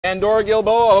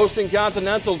Pandora-Gilboa hosting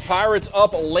Continental. Pirates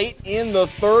up late in the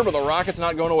third, but the Rockets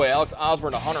not going away. Alex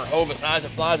Osborne to Hunter Hovis. Highs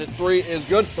and flies at three is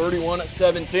good.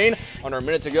 31-17. Under a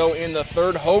minute to go in the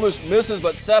third. Hovis misses,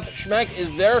 but Seth Schmeck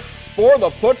is there for the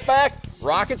putback.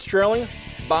 Rockets trailing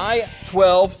by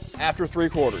 12 after three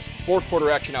quarters. Fourth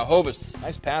quarter action now. Hovis,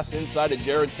 nice pass inside to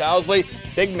Jared Towsley.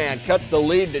 Big man cuts the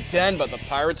lead to 10, but the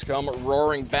Pirates come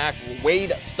roaring back.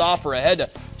 Wade Stauffer ahead to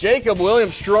Jacob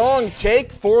Williams. Strong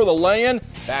take for the lay-in.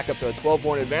 Back up to a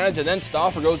 12-point advantage, and then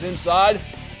Stauffer goes inside,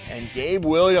 and Gabe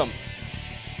Williams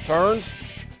turns,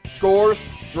 scores,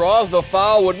 draws the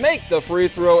foul, would make the free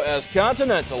throw as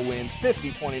Continental wins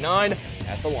 50-29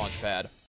 at the launch pad.